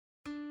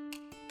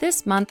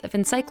This month of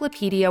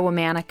Encyclopedia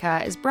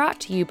Womannica is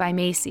brought to you by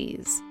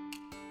Macy's.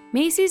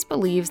 Macy's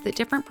believes that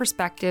different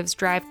perspectives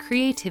drive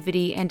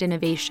creativity and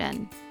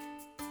innovation.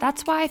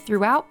 That's why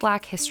throughout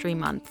Black History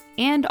Month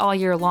and all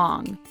year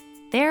long,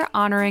 they're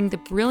honoring the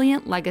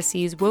brilliant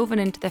legacies woven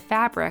into the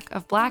fabric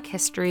of Black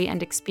history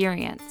and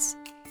experience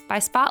by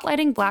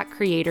spotlighting Black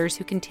creators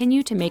who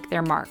continue to make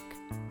their mark.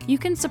 You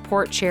can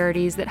support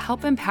charities that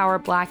help empower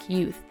Black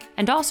youth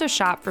and also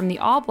shop from the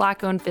all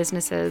Black-owned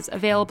businesses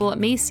available at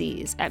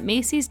Macy's at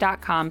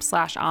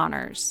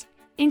macys.com/honors.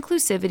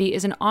 Inclusivity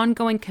is an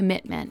ongoing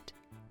commitment,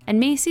 and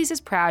Macy's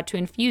is proud to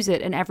infuse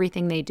it in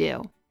everything they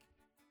do.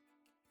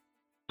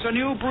 It's a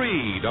new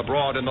breed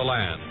abroad in the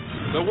land.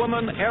 The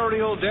woman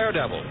aerial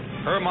daredevil.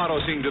 Her motto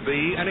seemed to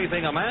be,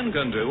 anything a man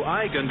can do,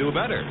 I can do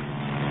better.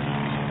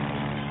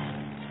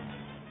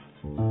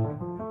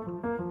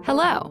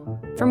 Hello.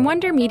 From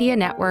Wonder Media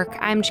Network,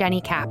 I'm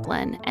Jenny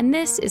Kaplan, and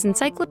this is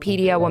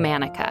Encyclopedia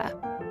Womannica.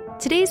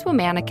 Today's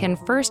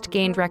Womanican first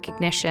gained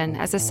recognition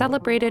as a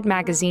celebrated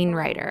magazine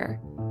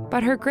writer,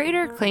 but her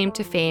greater claim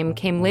to fame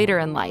came later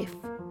in life,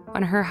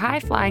 when her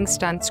high-flying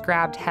stunts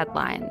grabbed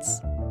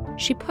headlines.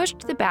 She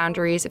pushed the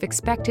boundaries of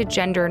expected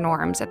gender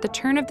norms at the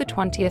turn of the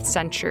 20th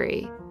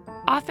century,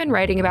 often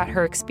writing about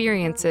her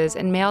experiences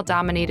in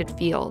male-dominated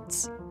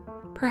fields.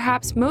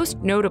 Perhaps most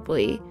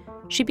notably,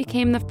 she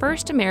became the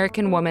first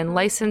American woman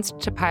licensed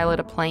to pilot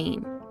a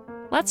plane.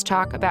 Let's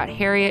talk about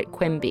Harriet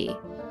Quimby.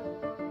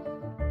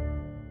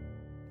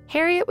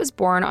 Harriet was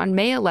born on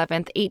May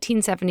 11,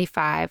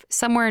 1875,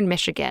 somewhere in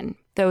Michigan,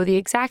 though the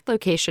exact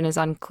location is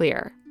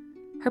unclear.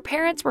 Her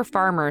parents were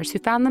farmers who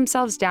found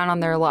themselves down on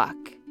their luck.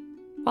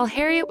 While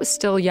Harriet was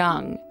still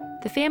young,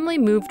 the family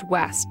moved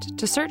west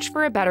to search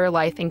for a better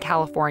life in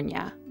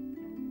California.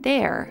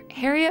 There,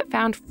 Harriet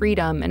found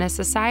freedom in a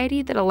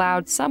society that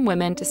allowed some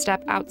women to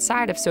step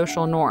outside of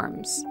social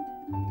norms.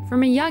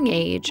 From a young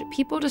age,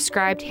 people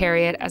described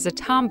Harriet as a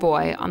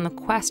tomboy on the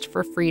quest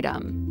for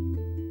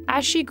freedom.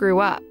 As she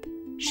grew up,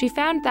 she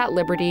found that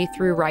liberty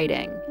through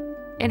writing.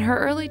 In her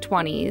early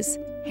 20s,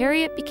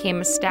 Harriet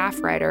became a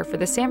staff writer for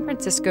the San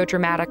Francisco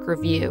Dramatic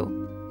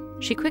Review.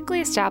 She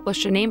quickly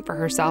established a name for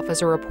herself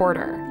as a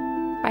reporter.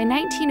 By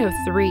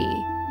 1903,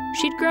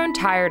 she'd grown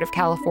tired of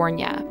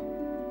California.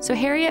 So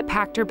Harriet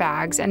packed her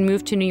bags and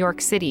moved to New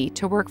York City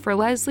to work for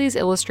Leslie's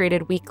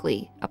Illustrated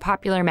Weekly, a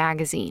popular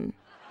magazine.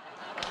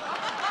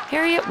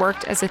 Harriet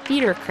worked as a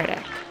theater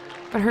critic,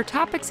 but her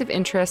topics of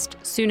interest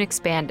soon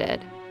expanded.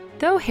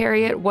 Though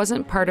Harriet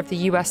wasn't part of the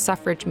U.S.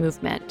 suffrage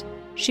movement,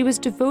 she was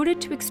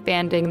devoted to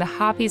expanding the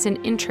hobbies and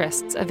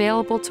interests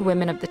available to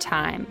women of the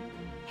time.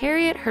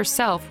 Harriet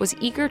herself was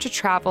eager to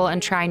travel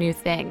and try new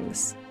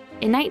things.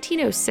 In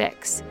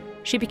 1906,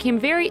 she became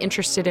very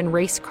interested in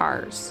race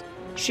cars.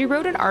 She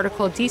wrote an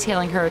article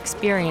detailing her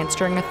experience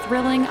during a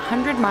thrilling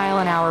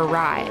 100-mile-an-hour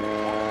ride.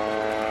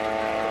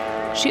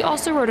 She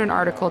also wrote an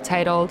article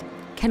titled,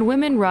 "Can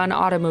Women Run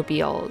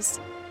Automobiles?"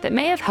 that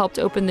may have helped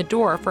open the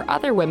door for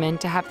other women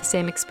to have the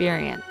same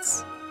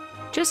experience.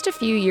 Just a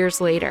few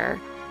years later,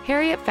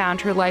 Harriet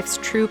found her life's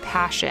true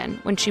passion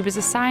when she was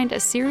assigned a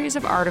series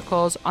of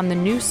articles on the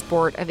new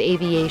sport of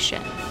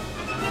aviation.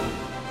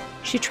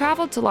 She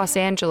traveled to Los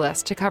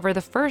Angeles to cover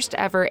the first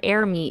ever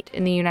air meet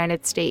in the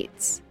United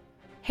States.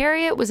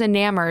 Harriet was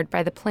enamored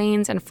by the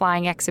planes and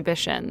flying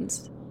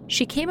exhibitions.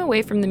 She came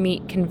away from the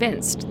meet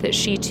convinced that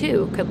she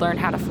too could learn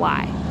how to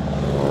fly.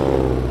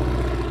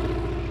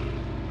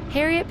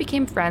 Harriet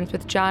became friends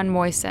with John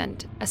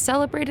Moisant, a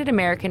celebrated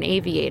American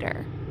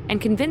aviator,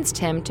 and convinced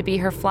him to be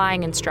her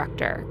flying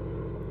instructor.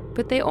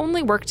 But they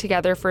only worked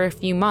together for a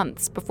few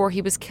months before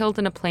he was killed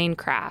in a plane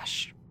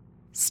crash.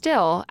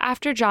 Still,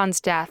 after John's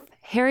death,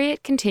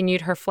 Harriet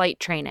continued her flight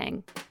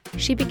training.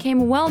 She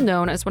became well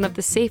known as one of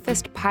the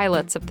safest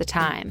pilots of the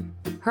time.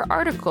 Her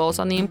articles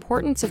on the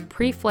importance of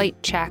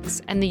pre-flight checks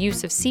and the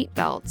use of seat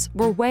belts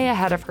were way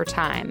ahead of her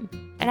time,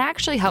 and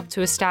actually helped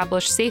to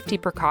establish safety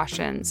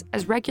precautions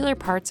as regular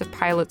parts of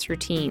pilots'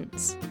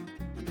 routines.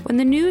 When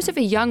the news of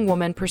a young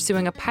woman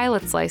pursuing a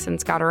pilot's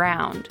license got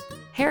around,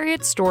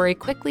 Harriet's story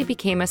quickly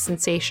became a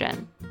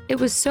sensation. It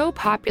was so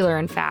popular,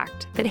 in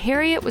fact, that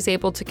Harriet was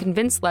able to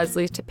convince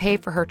Leslie to pay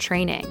for her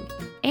training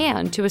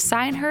and to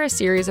assign her a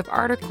series of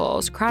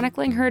articles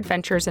chronicling her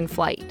adventures in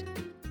flight.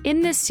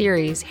 In this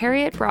series,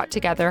 Harriet brought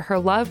together her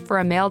love for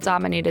a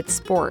male-dominated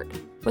sport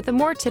with a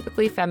more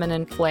typically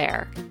feminine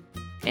flair.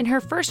 In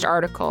her first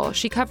article,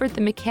 she covered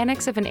the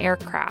mechanics of an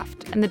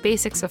aircraft and the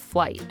basics of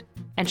flight,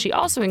 and she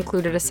also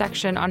included a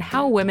section on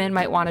how women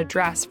might want to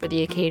dress for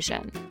the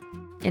occasion.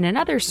 In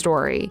another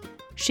story,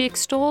 she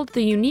extolled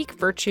the unique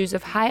virtues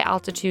of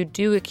high-altitude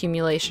dew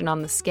accumulation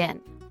on the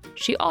skin.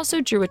 She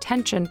also drew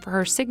attention for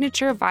her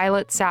signature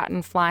violet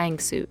satin flying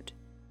suit.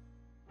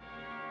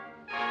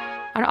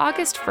 On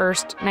August 1,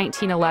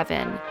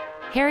 1911,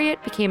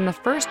 Harriet became the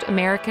first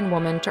American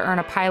woman to earn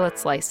a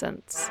pilot's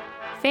license.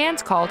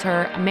 Fans called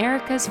her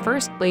America's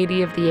First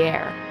Lady of the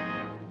Air.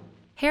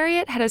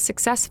 Harriet had a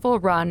successful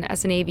run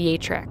as an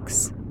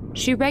aviatrix.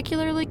 She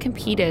regularly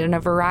competed in a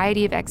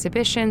variety of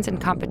exhibitions and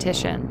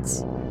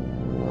competitions.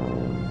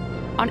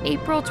 On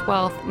April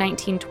 12,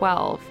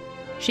 1912,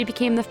 she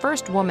became the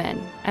first woman,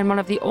 and one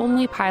of the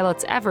only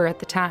pilots ever at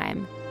the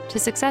time, to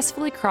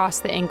successfully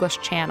cross the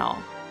English Channel.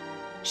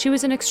 She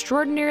was an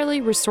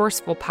extraordinarily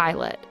resourceful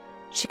pilot.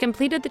 She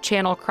completed the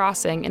Channel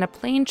crossing in a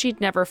plane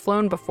she'd never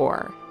flown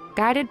before,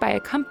 guided by a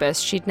compass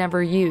she'd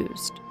never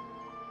used.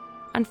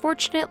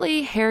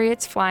 Unfortunately,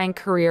 Harriet's flying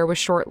career was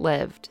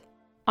short-lived.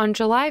 On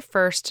July 1,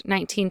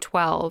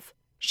 1912,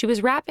 she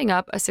was wrapping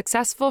up a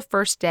successful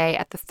first day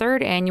at the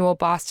 3rd annual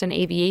Boston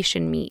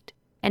Aviation Meet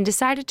and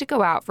decided to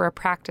go out for a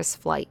practice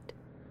flight.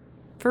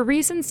 For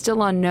reasons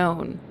still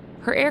unknown,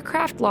 her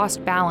aircraft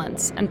lost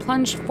balance and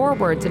plunged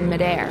forwards in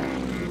midair.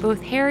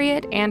 Both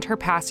Harriet and her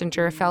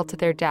passenger fell to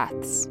their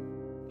deaths.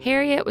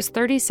 Harriet was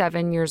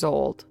 37 years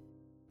old.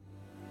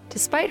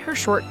 Despite her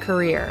short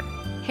career,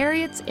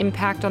 Harriet's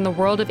impact on the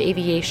world of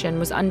aviation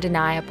was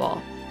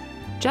undeniable.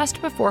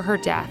 Just before her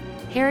death,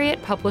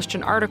 Harriet published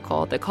an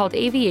article that called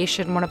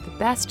aviation one of the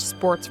best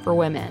sports for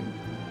women.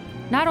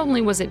 Not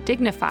only was it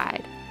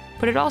dignified,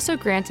 but it also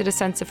granted a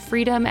sense of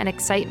freedom and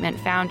excitement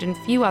found in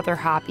few other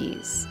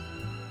hobbies.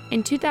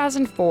 In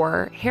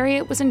 2004,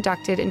 Harriet was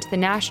inducted into the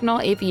National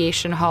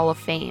Aviation Hall of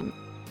Fame.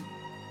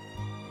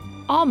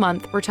 All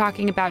month, we're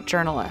talking about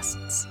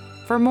journalists.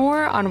 For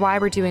more on why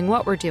we're doing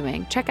what we're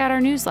doing, check out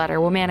our newsletter,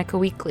 Womanica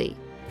Weekly.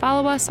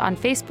 Follow us on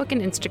Facebook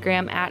and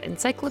Instagram at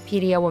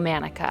Encyclopedia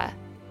Womanica.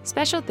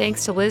 Special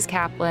thanks to Liz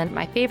Kaplan,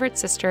 my favorite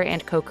sister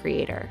and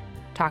co-creator.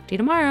 Talk to you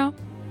tomorrow.